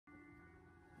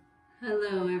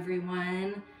Hello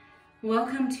everyone.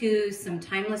 Welcome to some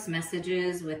timeless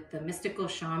messages with the Mystical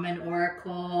Shaman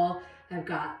Oracle. I've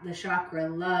got the Chakra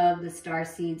Love, the Star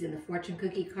Seeds, and the Fortune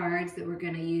Cookie cards that we're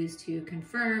going to use to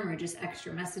confirm or just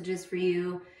extra messages for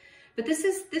you. But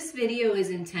this video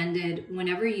is intended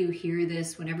whenever you hear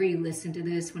this, whenever you listen to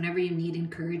this, whenever you need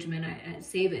encouragement, I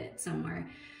save it somewhere.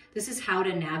 This is how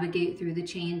to navigate through the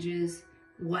changes,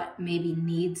 what maybe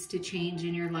needs to change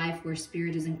in your life, where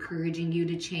Spirit is encouraging you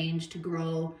to change, to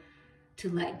grow,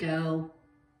 to let go,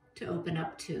 to open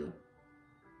up to.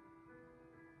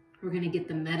 We're going to get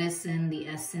the medicine, the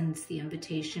essence, the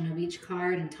invitation of each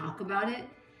card and talk about it.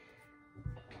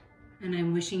 And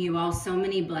I'm wishing you all so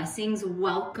many blessings.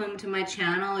 Welcome to my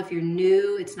channel. If you're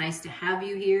new, it's nice to have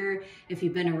you here. If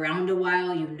you've been around a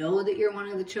while, you know that you're one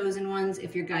of the chosen ones.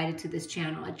 If you're guided to this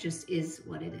channel, it just is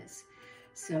what it is.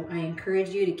 So I encourage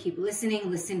you to keep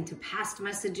listening, listen to past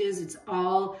messages. It's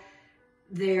all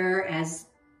there as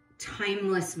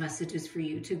timeless messages for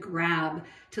you to grab,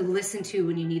 to listen to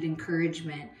when you need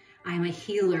encouragement. I'm a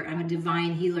healer. I'm a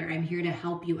divine healer. I'm here to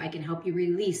help you. I can help you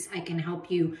release. I can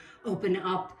help you open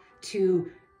up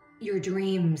to your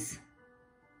dreams.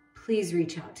 Please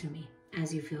reach out to me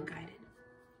as you feel guided.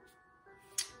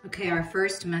 Okay, our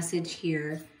first message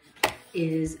here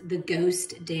is the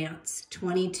Ghost Dance,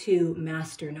 22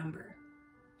 master number.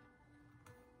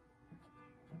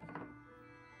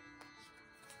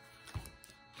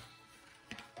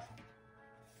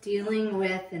 Dealing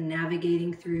with and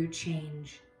navigating through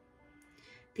change.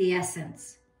 The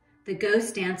essence. The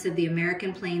ghost dance of the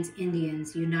American Plains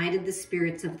Indians united the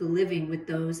spirits of the living with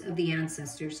those of the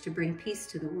ancestors to bring peace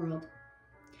to the world.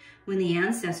 When the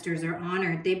ancestors are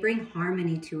honored, they bring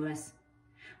harmony to us.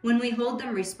 When we hold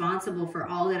them responsible for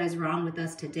all that is wrong with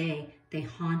us today, they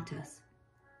haunt us.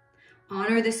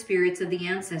 Honor the spirits of the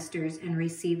ancestors and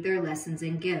receive their lessons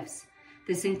and gifts.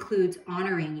 This includes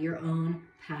honoring your own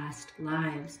past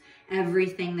lives,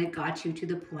 everything that got you to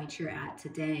the point you're at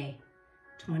today.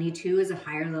 22 is a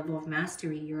higher level of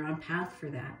mastery. You're on path for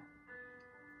that.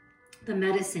 The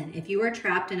medicine. If you are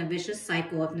trapped in a vicious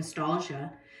cycle of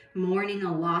nostalgia, mourning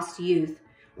a lost youth,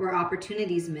 or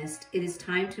opportunities missed, it is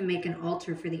time to make an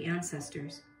altar for the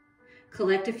ancestors.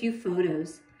 Collect a few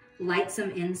photos, light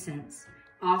some incense,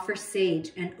 offer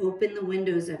sage, and open the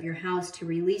windows of your house to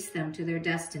release them to their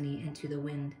destiny and to the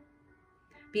wind.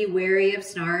 Be wary of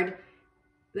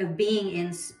being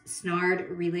in snared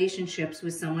relationships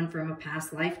with someone from a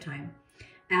past lifetime,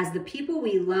 as the people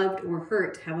we loved or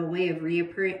hurt have a way of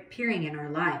reappearing in our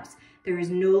lives. There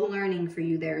is no learning for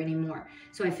you there anymore.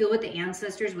 So I feel with the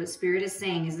ancestors, what Spirit is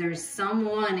saying is there's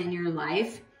someone in your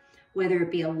life, whether it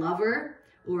be a lover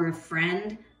or a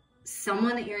friend,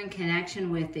 someone that you're in connection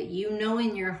with that you know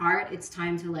in your heart it's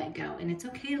time to let go. And it's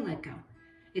okay to let go.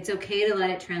 It's okay to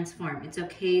let it transform. It's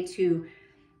okay to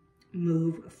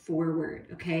move forward,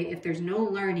 okay? If there's no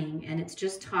learning and it's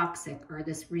just toxic or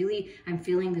this really, I'm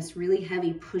feeling this really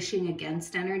heavy pushing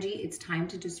against energy, it's time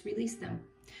to just release them.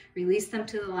 Release them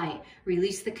to the light.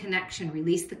 Release the connection.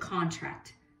 Release the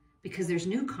contract, because there's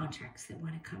new contracts that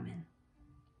want to come in.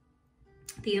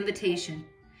 The invitation.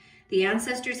 The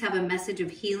ancestors have a message of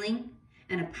healing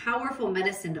and a powerful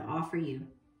medicine to offer you.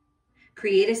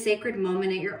 Create a sacred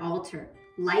moment at your altar.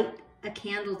 Light a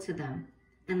candle to them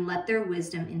and let their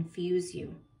wisdom infuse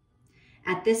you.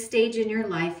 At this stage in your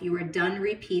life, you are done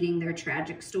repeating their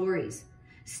tragic stories.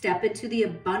 Step into the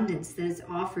abundance that is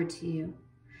offered to you.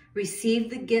 Receive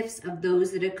the gifts of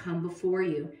those that have come before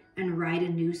you and write a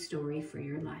new story for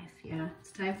your life. Yeah,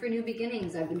 it's time for new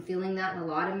beginnings. I've been feeling that in a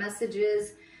lot of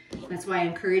messages. That's why I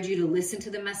encourage you to listen to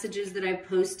the messages that I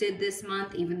posted this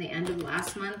month, even the end of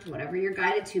last month, whatever you're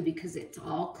guided to, because it's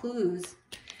all clues.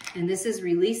 And this is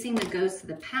releasing the ghosts of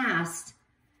the past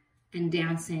and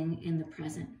dancing in the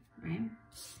present, right?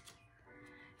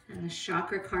 And the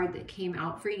chakra card that came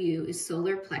out for you is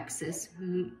solar plexus.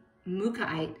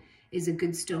 Mookaite is a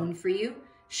good stone for you.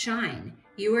 Shine.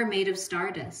 You are made of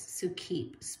stardust, so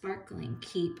keep sparkling,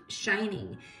 keep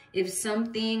shining. If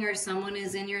something or someone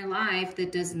is in your life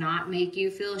that does not make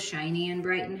you feel shiny and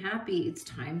bright and happy, it's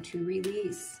time to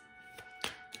release.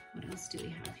 What else do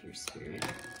we have here, Spirit?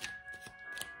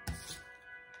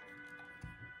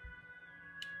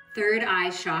 Third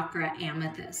eye chakra,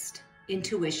 amethyst.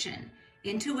 Intuition.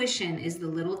 Intuition is the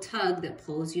little tug that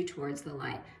pulls you towards the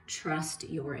light. Trust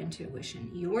your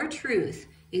intuition. Your truth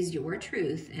is your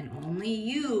truth, and only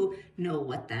you know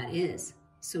what that is.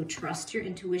 So trust your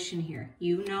intuition here.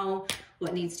 You know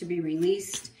what needs to be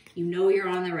released. You know you're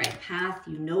on the right path.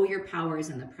 You know your power is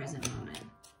in the present moment.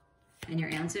 And your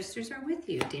ancestors are with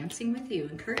you, dancing with you,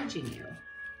 encouraging you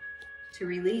to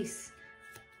release.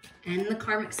 End the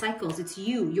karmic cycles. It's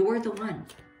you. You're the one.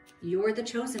 You're the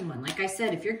chosen one. Like I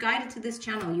said, if you're guided to this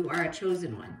channel, you are a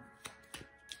chosen one.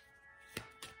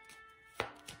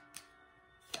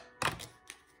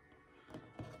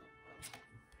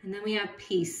 And then we have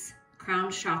peace,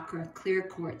 crown chakra, clear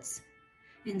quartz.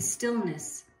 In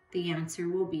stillness, the answer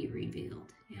will be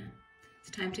revealed. Yeah. It's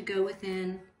time to go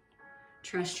within.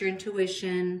 Trust your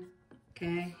intuition.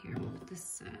 Okay, here, we'll put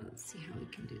this, let's see how we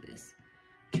can do this.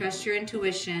 Trust your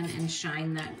intuition and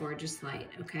shine that gorgeous light,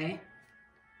 okay?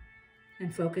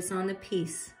 And focus on the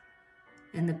peace.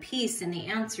 And the peace and the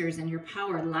answers and your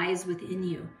power lies within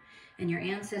you. And your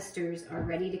ancestors are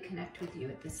ready to connect with you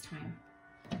at this time.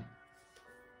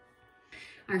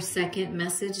 Our second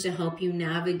message to help you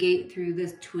navigate through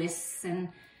the twists and,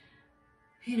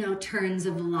 you know, turns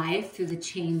of life, through the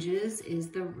changes, is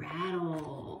the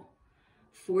rattle.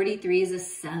 43 is a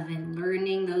 7,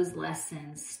 learning those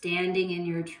lessons, standing in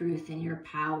your truth and your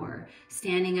power,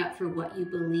 standing up for what you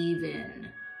believe in,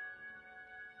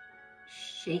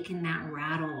 shaking that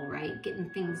rattle, right? Getting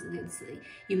things,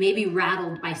 you may be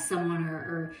rattled by someone,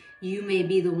 or you may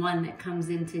be the one that comes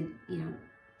in to, you know,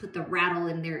 put the rattle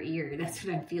in their ear. That's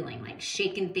what I'm feeling, like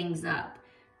shaking things up.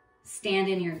 Stand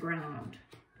in your ground.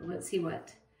 But let's see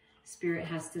what Spirit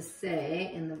has to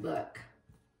say in the book.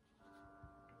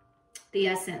 The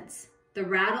essence. The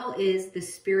rattle is the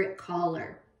spirit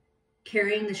caller,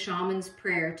 carrying the shaman's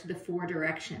prayer to the 4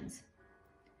 directions.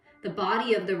 The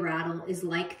body of the rattle is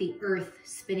like the earth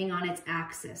spinning on its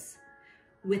axis.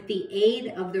 With the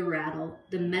aid of the rattle,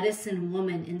 the medicine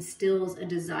woman instills a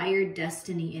desired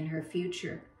destiny in her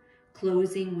future,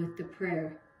 closing with the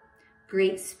prayer.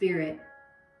 Great Spirit,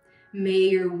 may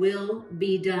your will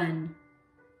be done.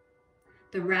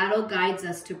 The rattle guides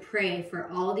us to pray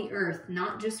for all the earth,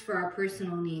 not just for our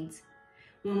personal needs.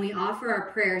 When we offer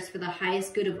our prayers for the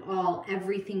highest good of all,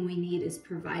 everything we need is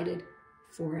provided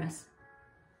for us.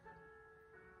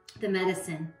 The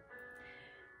medicine.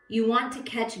 You want to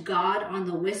catch God on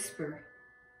the whisper,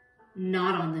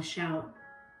 not on the shout.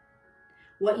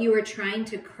 What you are trying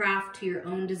to craft to your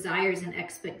own desires and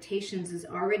expectations is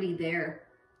already there,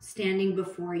 standing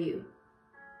before you.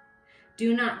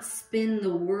 Do not spin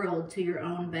the world to your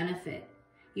own benefit.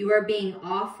 You are being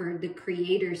offered the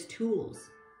Creator's tools,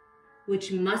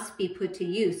 which must be put to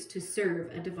use to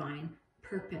serve a divine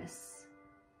purpose.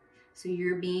 So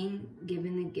you're being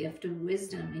given the gift of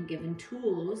wisdom and given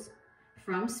tools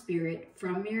from Spirit,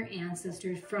 from your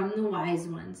ancestors, from the wise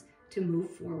ones, to move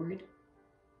forward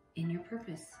in your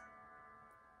purpose,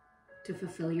 to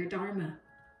fulfill your Dharma.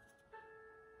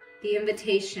 The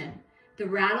invitation. The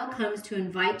rattle comes to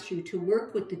invite you to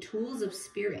work with the tools of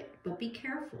Spirit, but be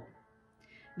careful.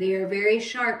 They are very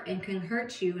sharp and can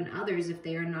hurt you and others if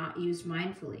they are not used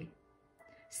mindfully.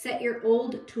 Set your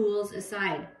old tools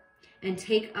aside and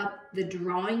take up the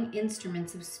drawing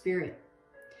instruments of Spirit.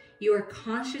 You are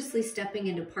consciously stepping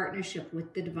into partnership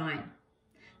with the divine.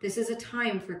 This is a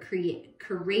time for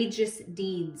courageous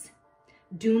deeds.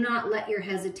 Do not let your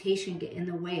hesitation get in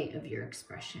the way of your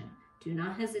expression. Do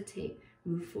not hesitate.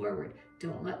 Move forward.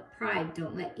 Don't let pride,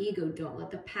 don't let ego, don't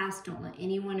let the past, don't let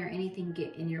anyone or anything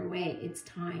get in your way. It's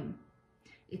time.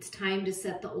 It's time to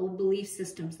set the old belief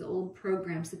systems, the old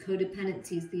programs, the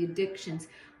codependencies, the addictions,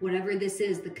 whatever this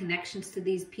is, the connections to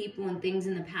these people and things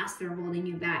in the past that are holding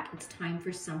you back. It's time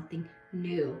for something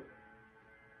new.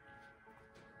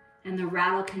 And the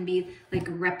rattle can be like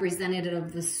a representative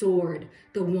of the sword,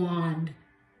 the wand,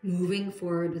 moving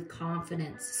forward with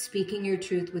confidence, speaking your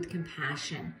truth with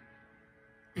compassion,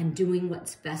 and doing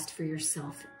what's best for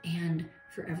yourself and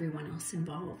for everyone else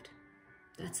involved.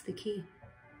 That's the key.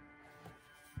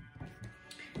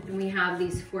 And we have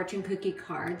these fortune cookie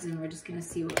cards, and we're just going to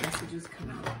see what messages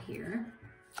come out here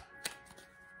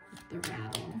with the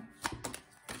rattle.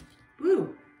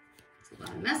 Woo! It's a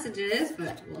lot of messages,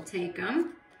 but we'll take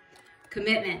them.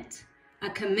 Commitment. A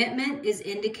commitment is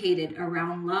indicated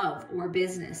around love or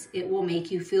business. It will make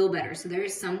you feel better. So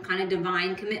there's some kind of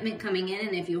divine commitment coming in,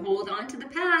 and if you hold on to the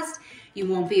past, you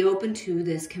won't be open to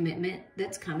this commitment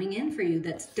that's coming in for you,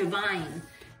 that's divine,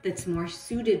 that's more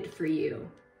suited for you.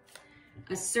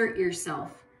 Assert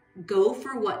yourself. Go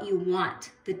for what you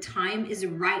want. The time is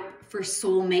ripe for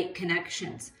soulmate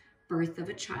connections. Birth of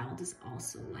a child is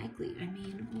also likely. I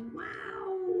mean,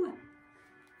 wow.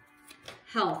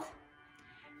 Health.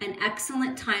 An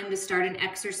excellent time to start an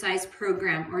exercise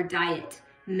program or diet.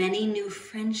 Many new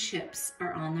friendships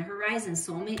are on the horizon.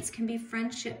 Soulmates can be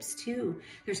friendships too.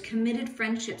 There's committed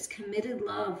friendships, committed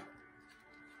love.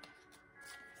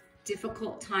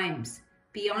 Difficult times.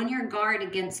 Be on your guard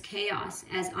against chaos,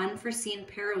 as unforeseen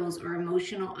perils or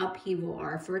emotional upheaval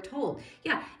are foretold.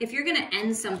 Yeah, if you're going to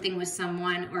end something with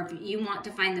someone, or if you want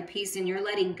to find the peace and you're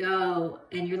letting go,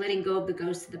 and you're letting go of the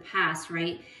ghosts of the past,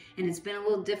 right? And it's been a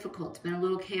little difficult, it's been a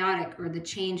little chaotic, or the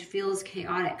change feels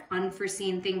chaotic,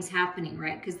 unforeseen things happening,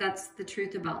 right? Because that's the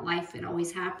truth about life. It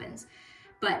always happens.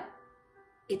 But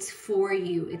it's for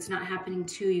you. It's not happening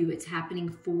to you. It's happening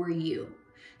for you.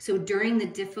 So during the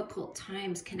difficult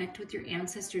times, connect with your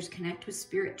ancestors, connect with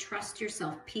spirit, trust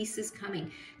yourself. Peace is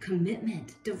coming.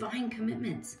 Commitment, divine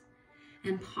commitments,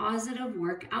 and positive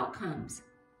work outcomes.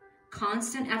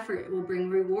 Constant effort will bring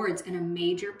rewards, and a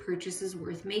major purchase is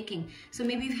worth making. So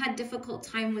maybe you've had difficult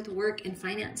time with work and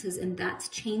finances, and that's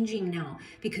changing now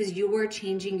because you're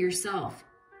changing yourself,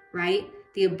 right?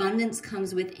 The abundance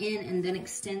comes within and then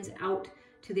extends out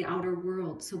to the outer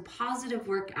world. So positive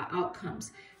work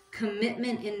outcomes.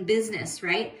 Commitment in business,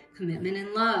 right? Commitment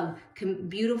in love,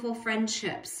 beautiful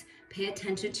friendships. Pay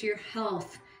attention to your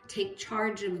health. Take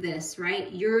charge of this, right?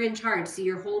 You're in charge. So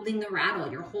you're holding the rattle,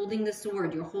 you're holding the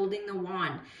sword, you're holding the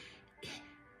wand.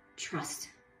 Trust.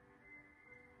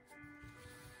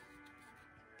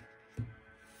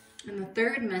 And the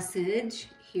third message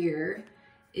here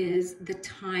is the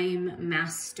Time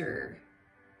Master.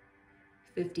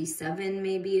 57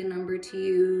 may be a number to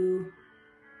you.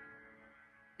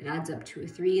 It adds up to a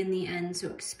 3 in the end. So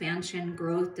expansion,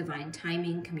 growth, divine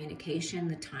timing, communication,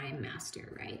 the Time Master,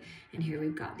 right? And here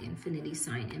we've got the infinity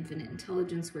sign, infinite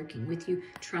intelligence working with you.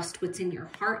 Trust what's in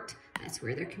your heart. That's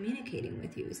where they're communicating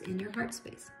with you, is in your heart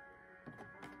space.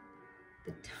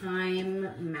 The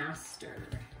Time Master.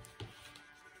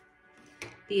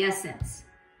 The essence.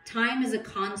 Time is a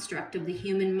construct of the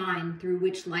human mind through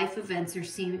which life events are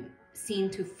seen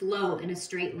to flow in a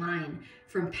straight line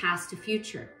from past to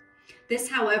future. This,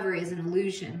 however, is an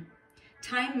illusion.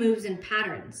 Time moves in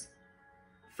patterns,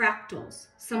 fractals,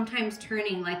 sometimes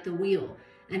turning like the wheel,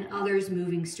 and others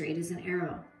moving straight as an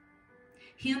arrow.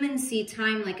 Humans see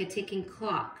time like a ticking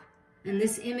clock, and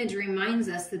this image reminds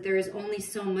us that there is only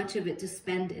so much of it to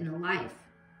spend in a life,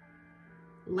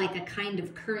 like a kind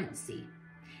of currency.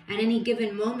 At any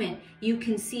given moment, you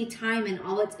can see time in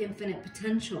all its infinite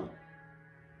potential,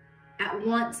 at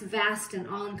once vast and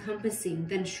all-encompassing,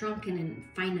 then shrunken and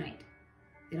finite.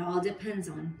 It all depends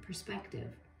on perspective.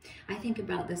 I think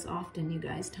about this often, you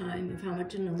guys, time, of how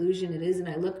much an illusion it is, and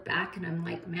I look back and I'm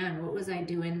like, man, what was I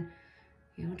doing,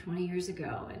 20 years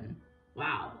ago? And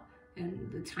wow, and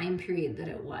the time period that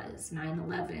it was,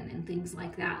 9/11 and things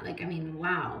like that. Like, I mean,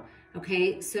 wow.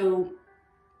 Okay, so,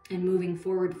 and moving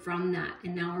forward from that,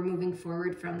 and now we're moving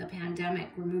forward from the pandemic.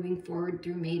 We're moving forward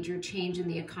through major change in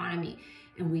the economy,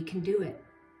 and we can do it.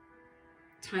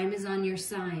 Time is on your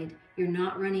side. You're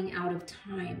not running out of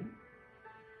time.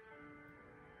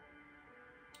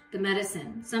 The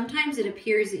medicine. Sometimes it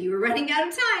appears that you are running out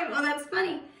of time. Oh, that's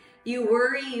funny. You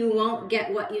worry you won't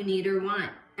get what you need or want.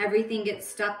 Everything gets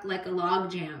stuck like a log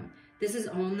jam. This is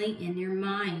only in your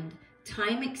mind.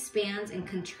 Time expands and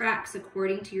contracts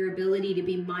according to your ability to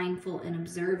be mindful and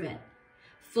observant.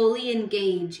 Fully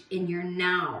engage in your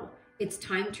now. It's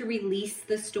time to release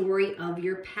the story of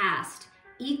your past.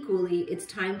 Equally, it's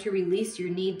time to release your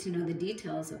need to know the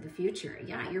details of the future.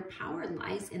 Yeah, your power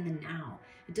lies in the now.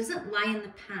 It doesn't lie in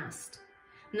the past.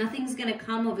 Nothing's going to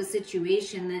come of a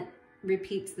situation that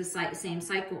repeats the same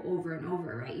cycle over and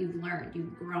over, right? You've learned,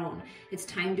 you've grown. It's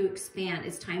time to expand.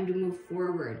 It's time to move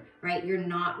forward, right? You're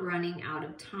not running out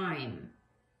of time.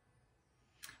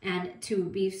 And to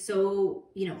be so,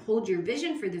 hold your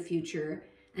vision for the future,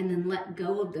 and then let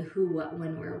go of the who, what,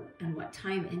 when, where, and what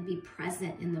time, and be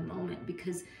present in the moment,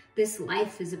 because this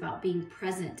life is about being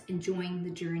present, enjoying the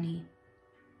journey.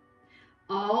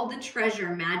 All the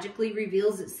treasure magically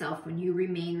reveals itself when you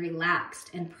remain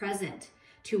relaxed and present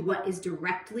to what is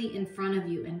directly in front of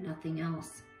you and nothing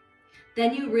else.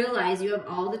 Then you realize you have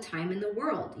all the time in the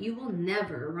world. You will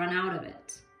never run out of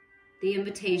it. The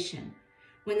invitation.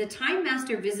 When the Time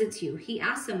Master visits you, he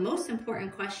asks a most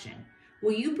important question.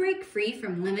 Will you break free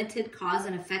from limited cause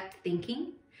and effect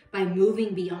thinking by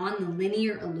moving beyond the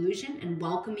linear illusion and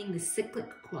welcoming the cyclic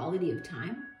quality of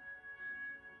time?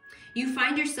 You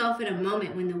find yourself in a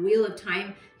moment when the wheel of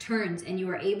time turns and you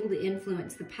are able to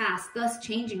influence the past, thus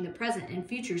changing the present and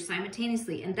future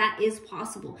simultaneously. And that is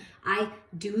possible. I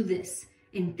do this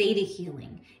in theta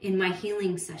healing, in my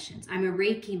healing sessions. I'm a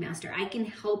Reiki master. I can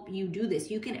help you do this.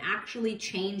 You can actually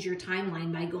change your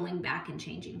timeline by going back and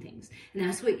changing things. And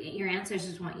that's what your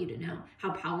ancestors want you to know,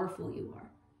 how powerful you are.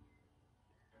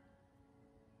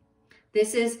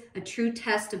 This is a true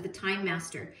test of the Time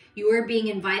Master. You are being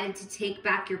invited to take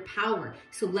back your power.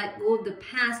 So let go of the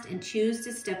past and choose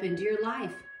to step into your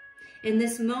life. In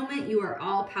this moment, you are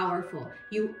all powerful.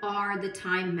 You are the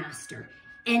time master.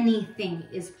 Anything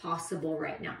is possible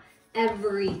right now.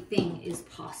 Everything is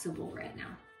possible right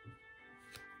now.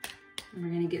 And we're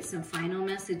going to get some final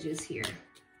messages here.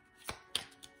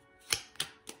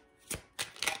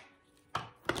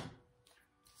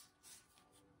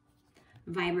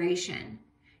 Vibration.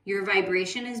 Your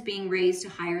vibration is being raised to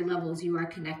higher levels. You are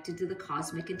connected to the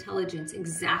cosmic intelligence,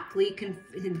 exactly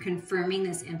confirming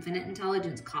this infinite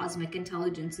intelligence. Cosmic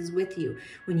intelligence is with you.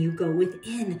 When you go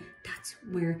within, that's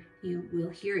where you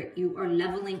will hear it. You are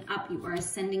leveling up. You are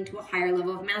ascending to a higher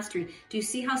level of mastery. Do you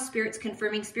see how Spirit's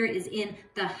confirming? Spirit is in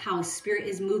the house. Spirit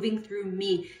is moving through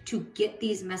me to get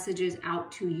these messages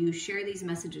out to you. Share these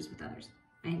messages with others.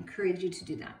 I encourage you to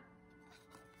do that.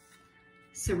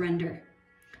 Surrender.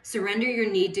 Surrender your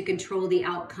need to control the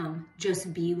outcome.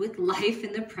 Just be with life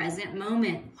in the present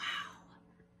moment. Wow.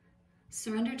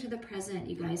 Surrender to the present,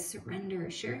 you guys.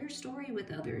 Surrender. Share your story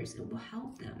with others. It will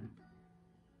help them.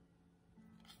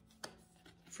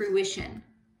 Fruition.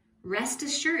 Rest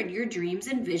assured, your dreams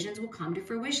and visions will come to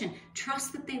fruition.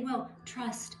 Trust that they will.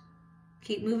 Trust.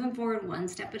 Keep moving forward one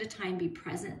step at a time. Be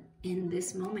present in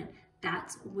this moment.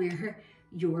 That's where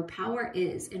your power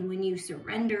is. And when you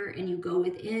surrender and you go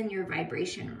within, your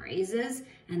vibration raises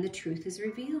and the truth is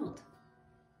revealed.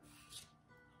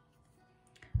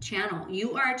 Channel.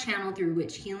 You are a channel through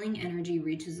which healing energy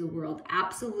reaches the world.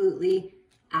 Absolutely,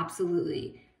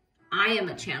 absolutely. I am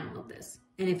a channel of this.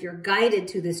 And if you're guided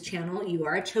to this channel, you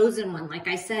are a chosen one. Like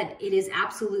I said, it is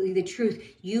absolutely the truth.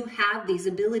 You have these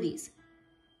abilities.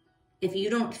 If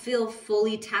you don't feel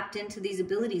fully tapped into these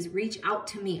abilities, reach out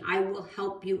to me. I will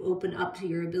help you open up to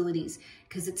your abilities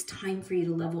because it's time for you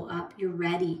to level up. You're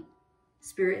ready.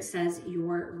 Spirit says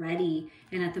you're ready.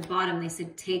 And at the bottom, they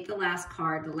said, take the last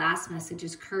card. The last message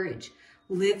is courage.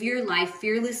 Live your life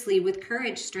fearlessly with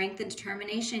courage, strength, and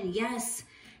determination. Yes,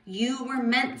 you were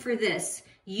meant for this.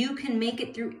 You can make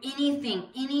it through anything,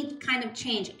 any kind of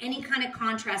change, any kind of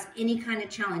contrast, any kind of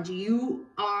challenge. You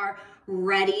are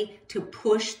ready to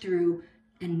push through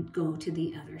and go to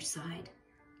the other side.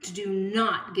 Do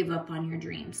not give up on your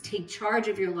dreams. Take charge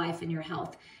of your life and your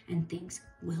health, and things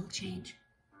will change.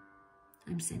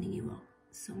 I'm sending you all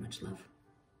so much love.